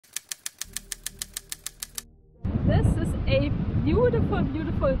This is a beautiful,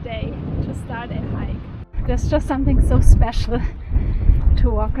 beautiful day to start a hike. There's just something so special to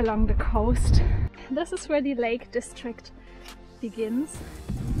walk along the coast. This is where the Lake District begins.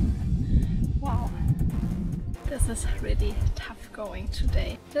 Wow, this is really tough going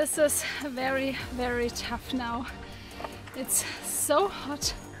today. This is very, very tough now. It's so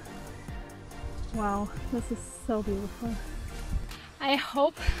hot. Wow, this is so beautiful. I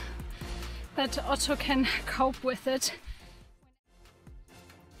hope that Otto can cope with it.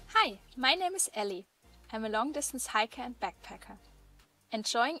 Hi, my name is Elli. I'm a long-distance hiker and backpacker.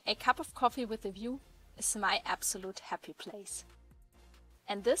 Enjoying a cup of coffee with a view is my absolute happy place.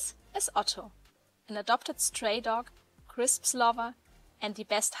 And this is Otto, an adopted stray dog, crisps lover, and the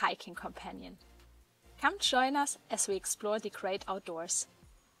best hiking companion. Come join us as we explore the great outdoors,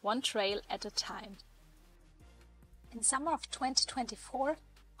 one trail at a time. In summer of 2024,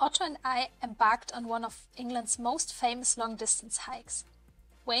 Otto and I embarked on one of England's most famous long-distance hikes,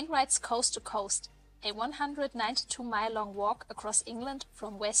 Wainwright's Coast to Coast, a 192-mile-long walk across England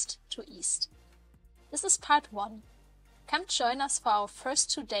from west to east. This is part 1. Come join us for our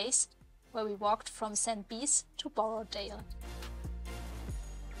first 2 days, where we walked from St. Bees to Borrowdale.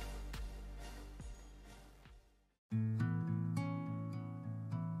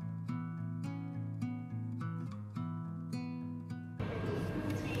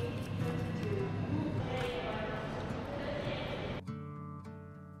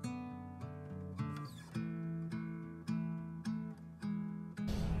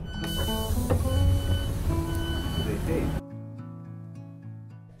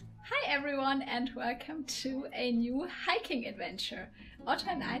 Hi everyone and welcome to a new hiking adventure. Otto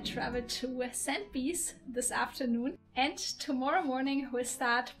and I traveled to St. Bees this afternoon, and tomorrow morning we'll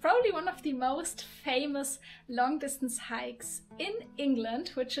start probably one of the most famous long distance hikes in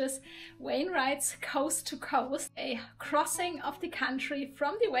England, which is Wainwright's Coast to Coast, a crossing of the country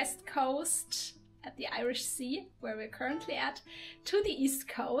from the west coast at the Irish Sea, where we're currently at, to the east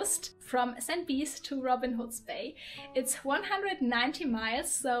coast, from St. Bees to Robin Hood's Bay. It's 190 miles,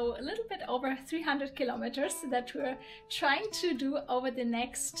 so a little bit over 300 kilometers that we're trying to do over the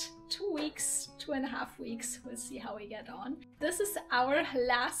next 2 weeks, 2.5 weeks. We'll see how we get on. This is our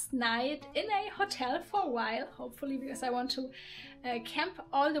last night in a hotel for a while, hopefully, because I want to camp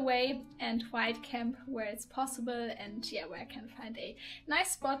all the way and wild camp where it's possible, and yeah, where I can find a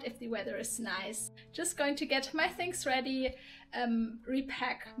nice spot if the weather is nice. Just going to get my things ready,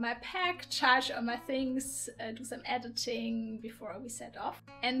 repack my pack, charge all my things, do some editing before we set off.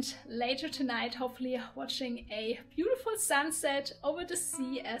 And later tonight, hopefully watching a beautiful sunset over the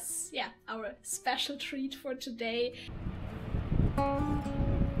sea as, yeah, our special treat for today.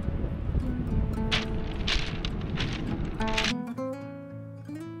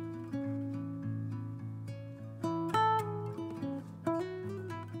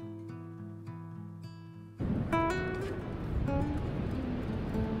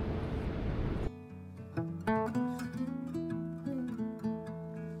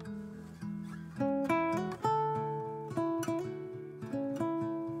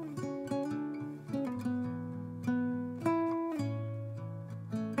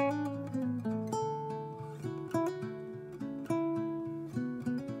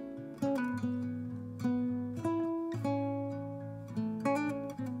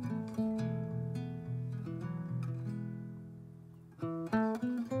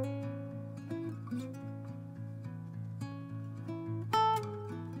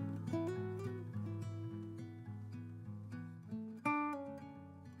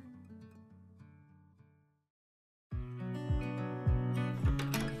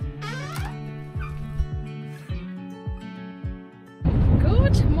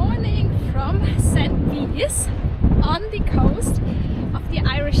 Good morning from St. Bees on the coast of the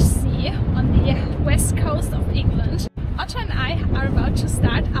Irish Sea on the west coast of England. Otto and I are about to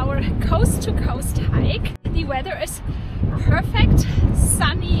start our coast to coast hike. The weather is perfect,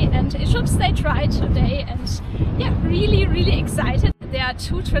 sunny, and it should stay dry today, and yeah, really excited. There are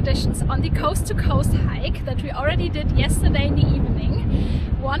 2 traditions on the coast to coast hike that we already did yesterday in the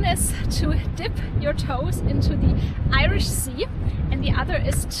evening. One is to dip your toes into the Irish Sea, and the other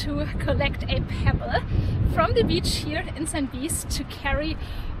is to collect a pebble from the beach here in St. Bees to carry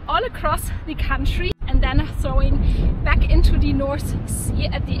all across the country and then throwing back into the North Sea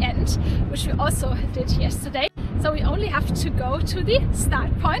at the end, which we also did yesterday. So we only have to go to the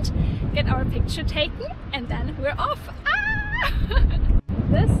start point, get our picture taken, and then we're off. Ah!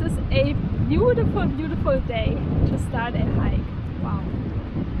 This is a beautiful day to start a hike. Wow.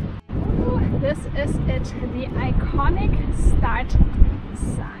 Ooh, this is it, the iconic start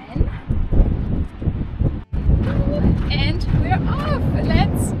sign.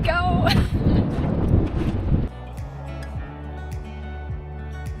 Let's go!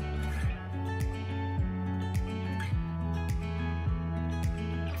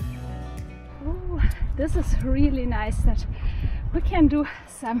 Ooh, this is really nice that we can do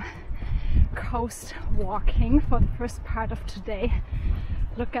some coast walking for the first part of today.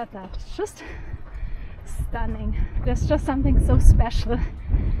 Look at that, it's just stunning. There's just something so special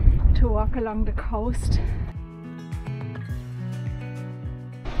to walk along the coast.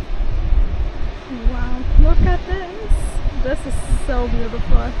 Wow, look at this! This is so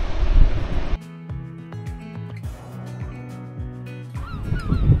beautiful.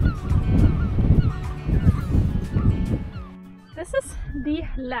 This is the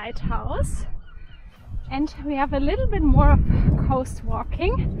lighthouse, and we have a little bit more of coast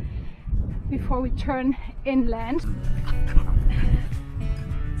walking before we turn inland.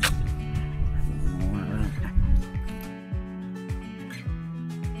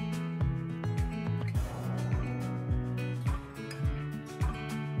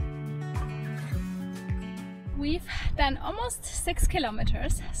 We've done almost 6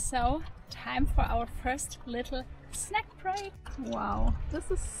 kilometers, so time for our first little snack break. Wow, this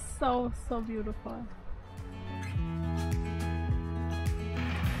is so beautiful.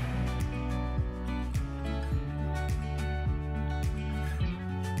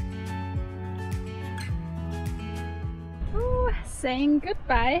 Ooh, saying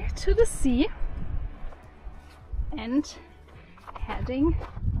goodbye to the sea and heading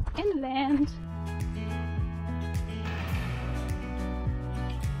inland.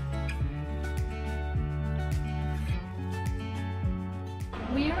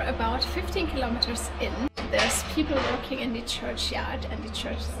 We are about 15 kilometers in. There's people working in the churchyard and the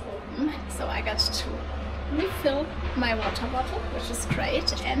church is open, so I got to refill my water bottle, which is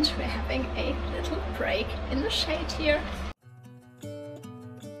great, and we're having a little break in the shade here.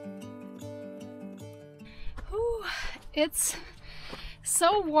 Ooh, it's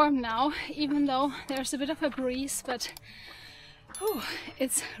so warm now, even though there's a bit of a breeze, but ooh,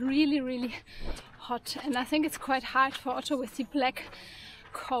 it's really hot, and I think it's quite hard for Otto with the black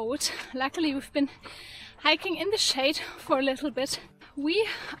coat. Luckily we've been hiking in the shade for a little bit. We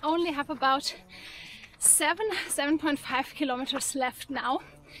only have about 7.5 kilometers left now,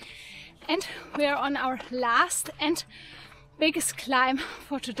 and we are on our last and biggest climb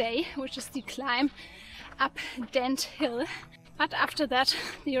for today, which is the climb up Dent Hill. But after that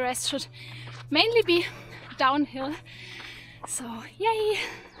the rest should mainly be downhill, so yay!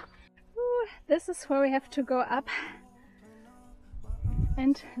 Ooh, this is where we have to go up.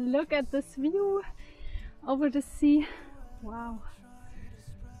 And look at this view over the sea. Wow,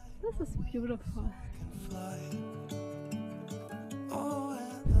 this is beautiful.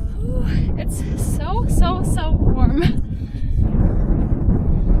 Ooh, it's so warm.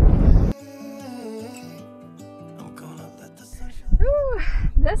 Ooh,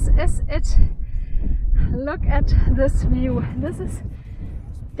 this is it. Look at this view. This is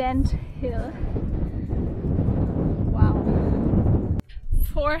Dent Hill. Wow.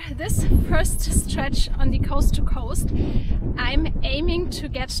 For this first stretch on the coast to coast, I'm aiming to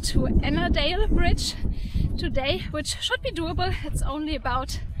get to Ennerdale Bridge today, which should be doable. It's only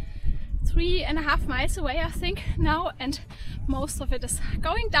about 3.5 miles away, I think, now, and most of it is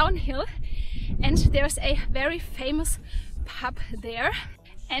going downhill. And there's a very famous pub there,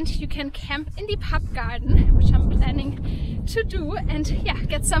 and you can camp in the pub garden, which I'm planning to do, and yeah,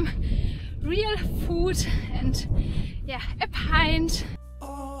 get some real food and yeah, a pint.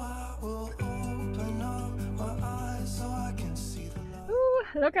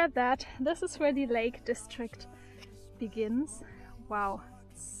 Look at that. This is where the Lake District begins. Wow,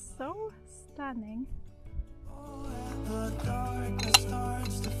 it's so stunning.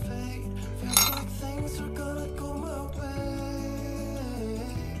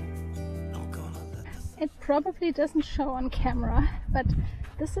 It probably doesn't show on camera, but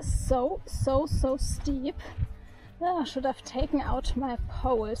this is so steep. Oh, I should have taken out my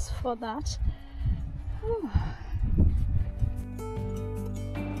poles for that. Whew.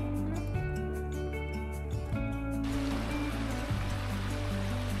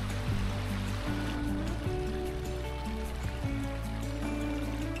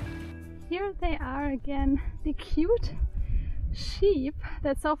 Here they are again, the cute sheep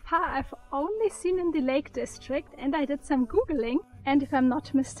that so far I've only seen in the Lake District, and I did some googling, and if I'm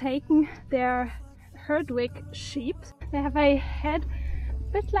not mistaken, they're Herdwick sheep. They have a head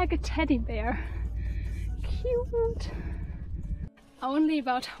a bit like a teddy bear. Cute! only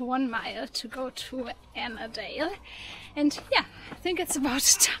about 1 mile to go to Ennerdale. And yeah, I think it's about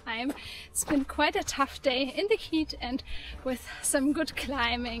time. It's been quite a tough day in the heat and with some good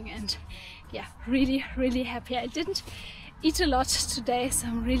climbing, and yeah, really, really happy. I didn't eat a lot today, so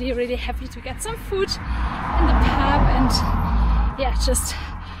I'm really, really happy to get some food in the pub and yeah, just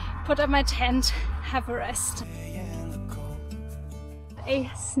put up my tent, have a rest. A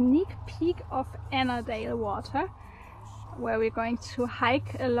sneak peek of Ennerdale water, where we're going to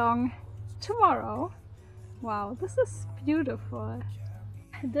hike along tomorrow. Wow, this is beautiful.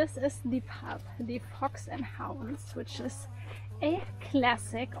 This is the pub, the Fox and Hounds, which is a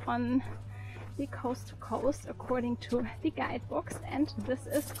classic on the coast to coast according to the guidebooks, and this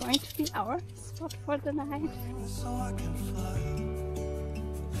is going to be our spot for the night.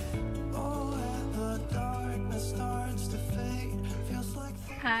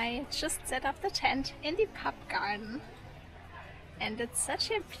 I just set up the tent in the pub garden, and it's such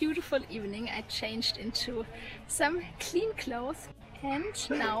a beautiful evening. I changed into some clean clothes, and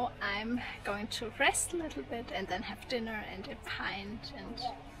now I'm going to rest a little bit and then have dinner and a pint, and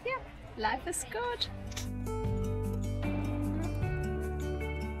yeah, life is good.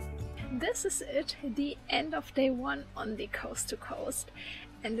 This is it, the end of day 1 on the coast to coast,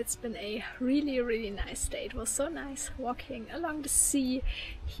 and it's been a really, really nice day. It was so nice walking along the sea,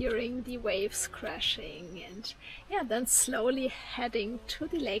 hearing the waves crashing, and yeah, then slowly heading to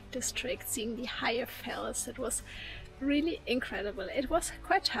the Lake District, seeing the higher fells. It was really incredible. It was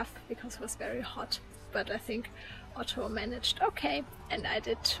quite tough because it was very hot, but I think Otto managed okay, and I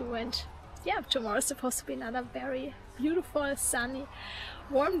did too. And yeah, tomorrow is supposed to be another very beautiful, sunny,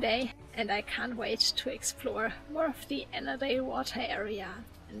 warm day, and I can't wait to explore more of the Ennerdale water area.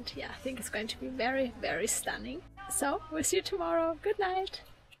 And yeah, I think it's going to be very, very stunning. So we'll see you tomorrow. Good night.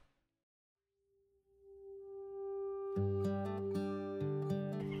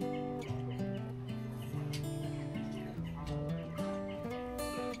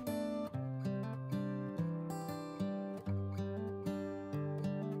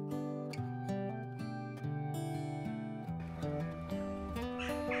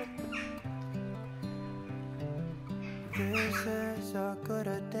 This is as good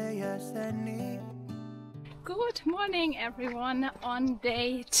a day as any. Good morning everyone. On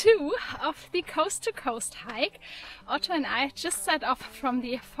day 2 of the coast to coast hike, Otto and I just set off from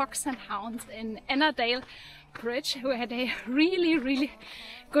the Fox and Hounds in Ennerdale Bridge. We had a really, really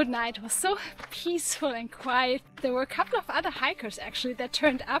good night. It was so peaceful and quiet. There were a couple of other hikers actually that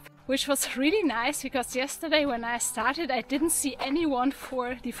turned up, which was really nice, because yesterday when I started I didn't see anyone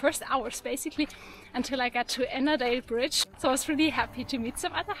for the first hours basically until I got to Ennerdale Bridge. So I was really happy to meet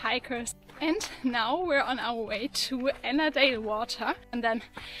some other hikers. And now we're on our way to Ennerdale Water and then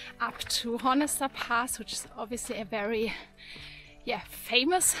up to Hornester Pass, which is obviously a very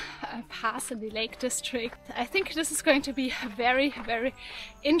famous pass in the Lake District. I think this is going to be very, very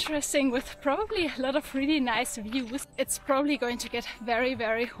interesting, with probably a lot of really nice views. It's probably going to get very,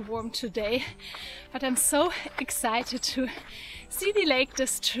 very warm today, but I'm so excited to see the Lake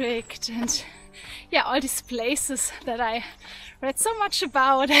District and yeah, all these places that I read so much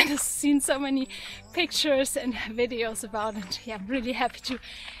about and have seen so many pictures and videos about, and yeah, I'm really happy to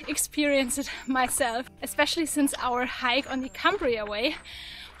experience it myself, especially since our hike on the Cumbria Way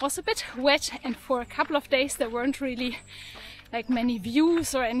was a bit wet and for a couple of days there weren't really like many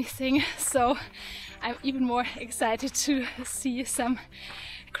views or anything, so I'm even more excited to see some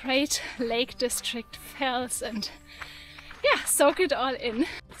great Lake District fells and yeah, soak it all in.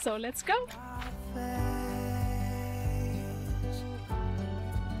 So let's go!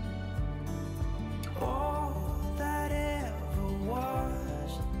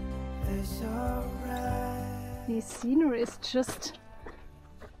 The scenery is just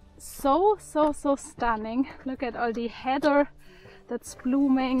so stunning. Look at all the heather that's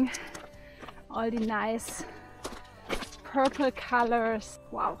blooming, all the nice purple colors.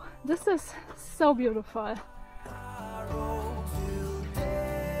 Wow, this is so beautiful.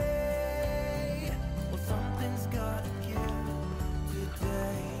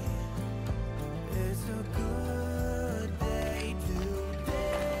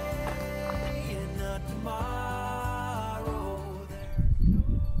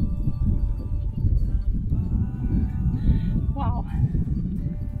 Wow.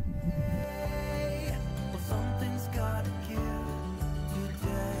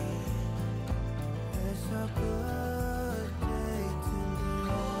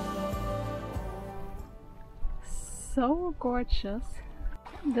 So gorgeous.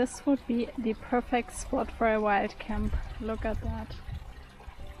 This would be the perfect spot for a wild camp. Look at that.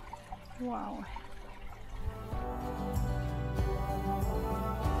 Wow.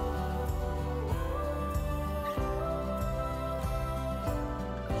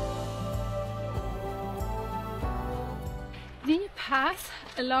 path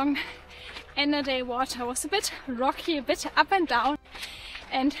along Ennerdale water was a bit rocky, a bit up and down,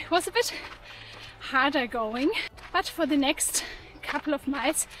 and it was a bit harder going. But for the next couple of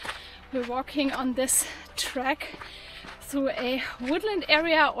miles we're walking on this track through a woodland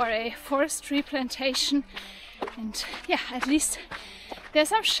area or a forestry plantation, and yeah, at least there's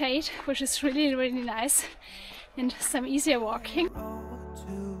some shade, which is really, really nice, and some easier walking.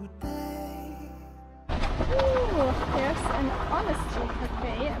 Ooh, there's an honesty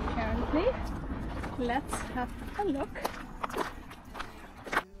cafe apparently. Let's have a look.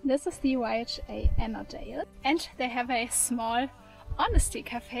 This is the YHA Ennerdale, and they have a small honesty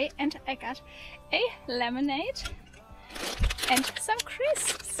cafe, and I got a lemonade and some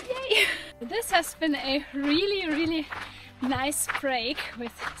crisps. Yay! This has been a really, really nice break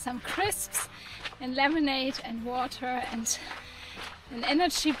with some crisps and lemonade and water and an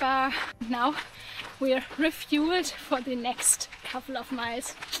energy bar. Now we're refueled for the next couple of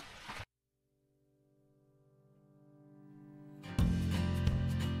miles.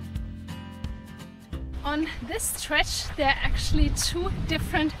 On this stretch there are actually two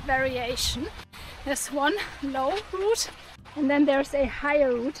different variations. There's one low route and then there's a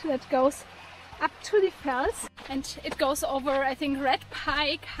higher route that goes up to the fells, and it goes over, I think, Red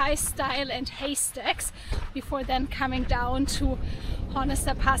Pike, High Stile and Haystacks before then coming down to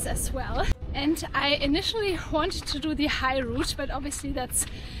Hornester Pass as well. And I initially wanted to do the high route, but obviously that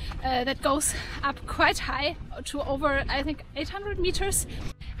goes up quite high to over, I think, 800 meters.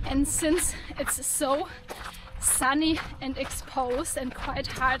 And since it's so sunny and exposed and quite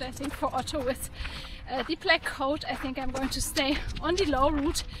hard, I think, for Otto with the black coat, I think I'm going to stay on the low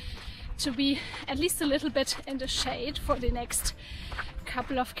route to be at least a little bit in the shade for the next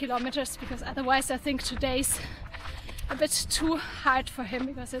couple of kilometers, because otherwise I think today's a bit too hard for him,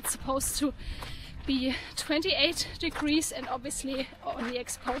 because it's supposed to be 28 degrees and obviously on the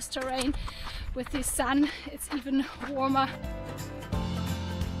exposed terrain with the sun it's even warmer.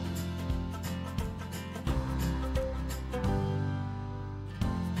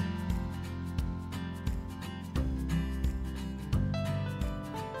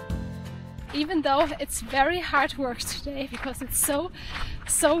 Even though it's very hard work today because it's so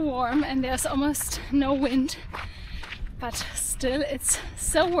warm and there's almost no wind, but still it's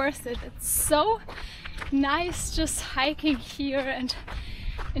so worth it. It's so nice just hiking here and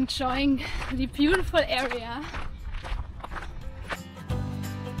enjoying the beautiful area.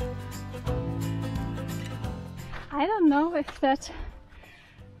 I don't know if that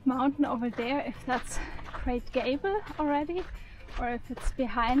mountain over there, if that's Great Gable already, or if it's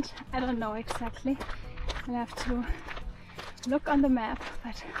behind. I don't know exactly. I'll have to look on the map,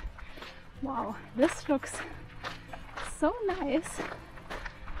 but wow, this looks so nice.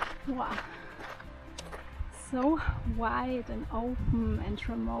 Wow, so wide and open and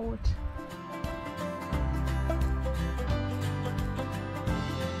remote.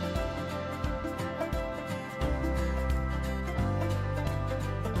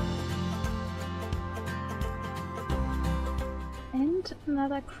 And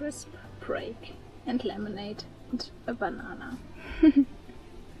another crisp break and lemonade and a banana.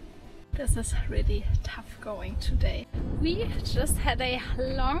 This is really tough going today. We just had a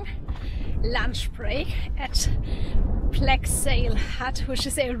long lunch break at Black Sail Hut, which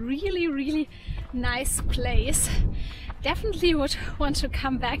is a really, really nice place. Definitely would want to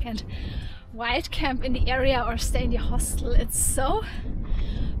come back and wild camp in the area or stay in the hostel. It's so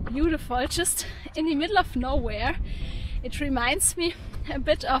beautiful, just in the middle of nowhere. It reminds me a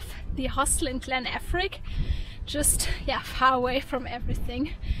bit of the hostel in Glen Affric, just far away from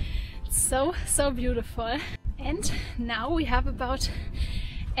everything. It's so beautiful. And now we have about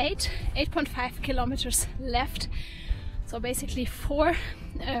 8.5 kilometers left, so basically 4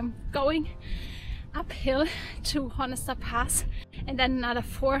 going uphill to Hornester Pass and then another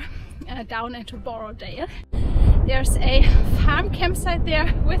 4 down into Borrowdale. There's a farm campsite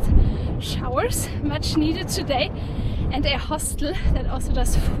there with showers, much needed today, and a hostel that also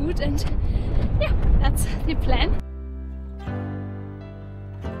does food, and yeah, that's the plan.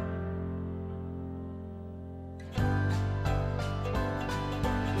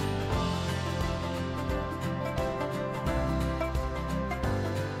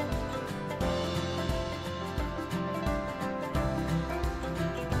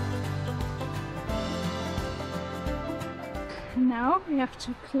 Now we have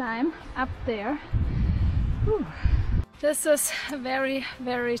to climb up there. Whew. This is very,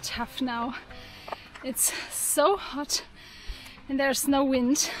 very tough now. It's so hot and there's no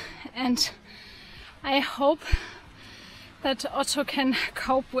wind, and I hope that Otto can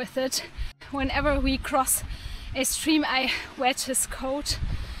cope with it. Whenever we cross a stream, I wet his coat,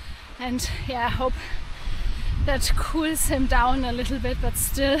 and yeah, I hope that cools him down a little bit, but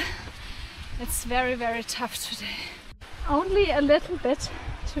still it's very, very tough today. Only a little bit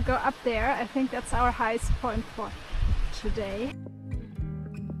to go up there. I think that's our highest point for today.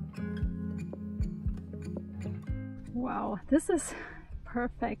 Wow, this is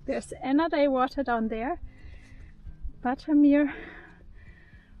perfect. There's Ennerdale water down there, Buttermere.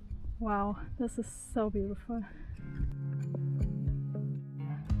 Wow, this is so beautiful.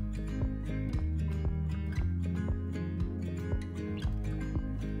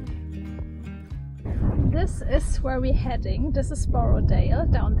 This is where we're heading. This is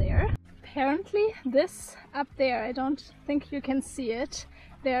Borrowdale down there. Apparently this up there, I don't think you can see it.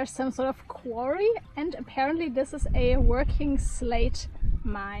 There's some sort of quarry, and apparently this is a working slate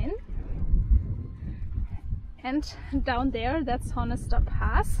mine. And down there, that's Ennerdale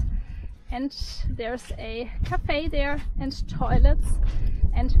Pass. And there's a cafe there and toilets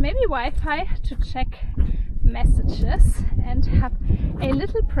and maybe Wi-Fi to check messages and have a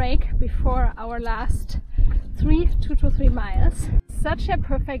little break before our last 2 to 3 miles. Such a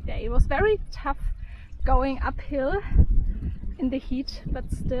perfect day. It was very tough going uphill in the heat, but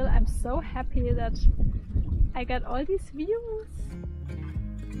still I'm so happy that I got all these views.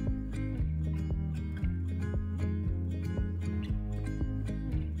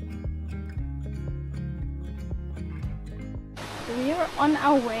 We are on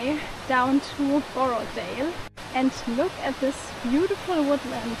our way down to Borrowdale, and look at this beautiful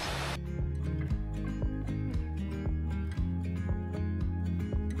woodland.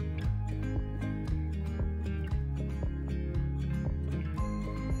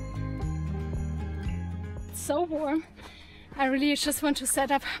 It's so warm. I really just want to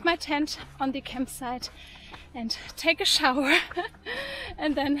set up my tent on the campsite and take a shower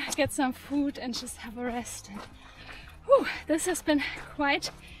and then get some food and just have a rest. Whew, this has been quite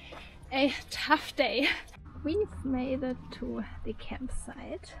a tough day. We've made it to the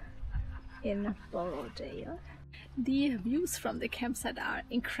campsite in Borrowdale. The views from the campsite are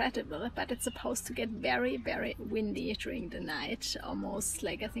incredible, but it's supposed to get very, very windy during the night, almost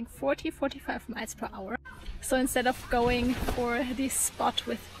like I think 40-45 miles per hour. So instead of going for the spot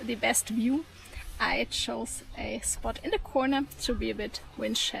with the best view, I chose a spot in the corner to be a bit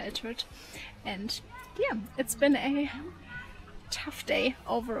wind sheltered. And yeah, it's been a tough day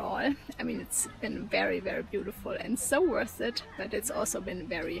overall. I mean, it's been very, very beautiful and so worth it, but it's also been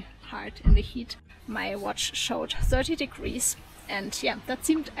very hard in the heat. My watch showed 30 degrees and yeah, that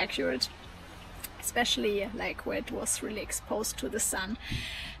seemed accurate, especially like where it was really exposed to the sun.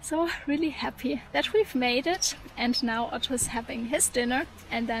 So really happy that we've made it, and now Otto is having his dinner,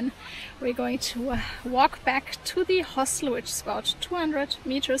 and then we're going to walk back to the hostel, which is about 200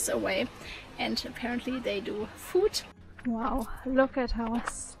 meters away, and apparently they do food. Wow, look at how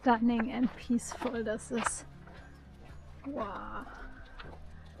stunning and peaceful this is. Wow,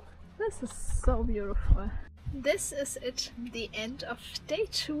 this is so beautiful. This is it, the end of day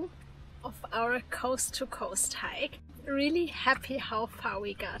 2 of our coast to coast hike. Really happy how far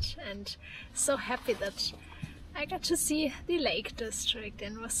we got, and so happy that I got to see the Lake District,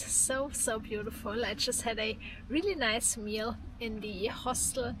 and it was so beautiful. I just had a really nice meal in the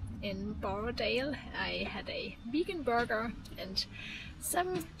hostel in Borrowdale. I had a vegan burger and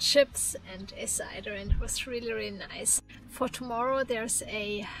some chips and a cider, and it was really, really nice. For tomorrow there's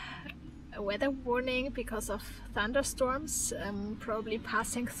a weather warning because of thunderstorms probably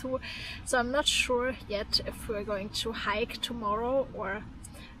passing through, so I'm not sure yet if we're going to hike tomorrow, or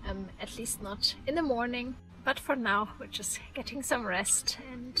at least not in the morning. But for now we're just getting some rest,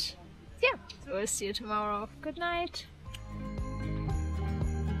 and yeah, we'll see you tomorrow. Good night.